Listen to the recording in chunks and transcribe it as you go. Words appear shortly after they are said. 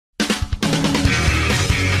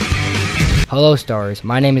Hello, stars.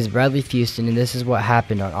 My name is Bradley Fuston, and this is what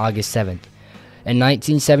happened on August 7th. In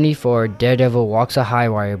 1974, Daredevil walks a high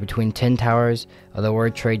wire between 10 towers of the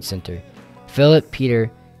World Trade Center. Philip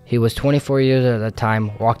Peter, who was 24 years at the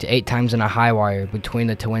time, walked 8 times on a high wire between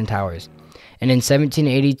the Twin Towers. And in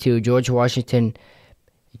 1782, George Washington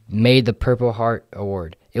made the Purple Heart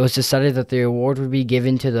Award. It was decided that the award would be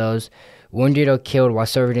given to those wounded or killed while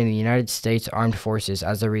serving in the United States Armed Forces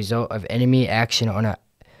as a result of enemy action on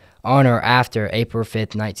or after April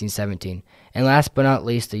 5th, 1917. And last but not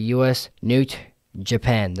least, the U.S. nuked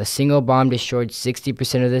Japan. The single bomb destroyed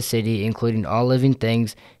 60% of the city, including all living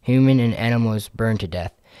things, human and animals, burned to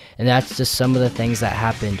death. And that's just some of the things that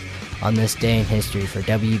happened on this day in history for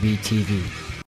WBTV.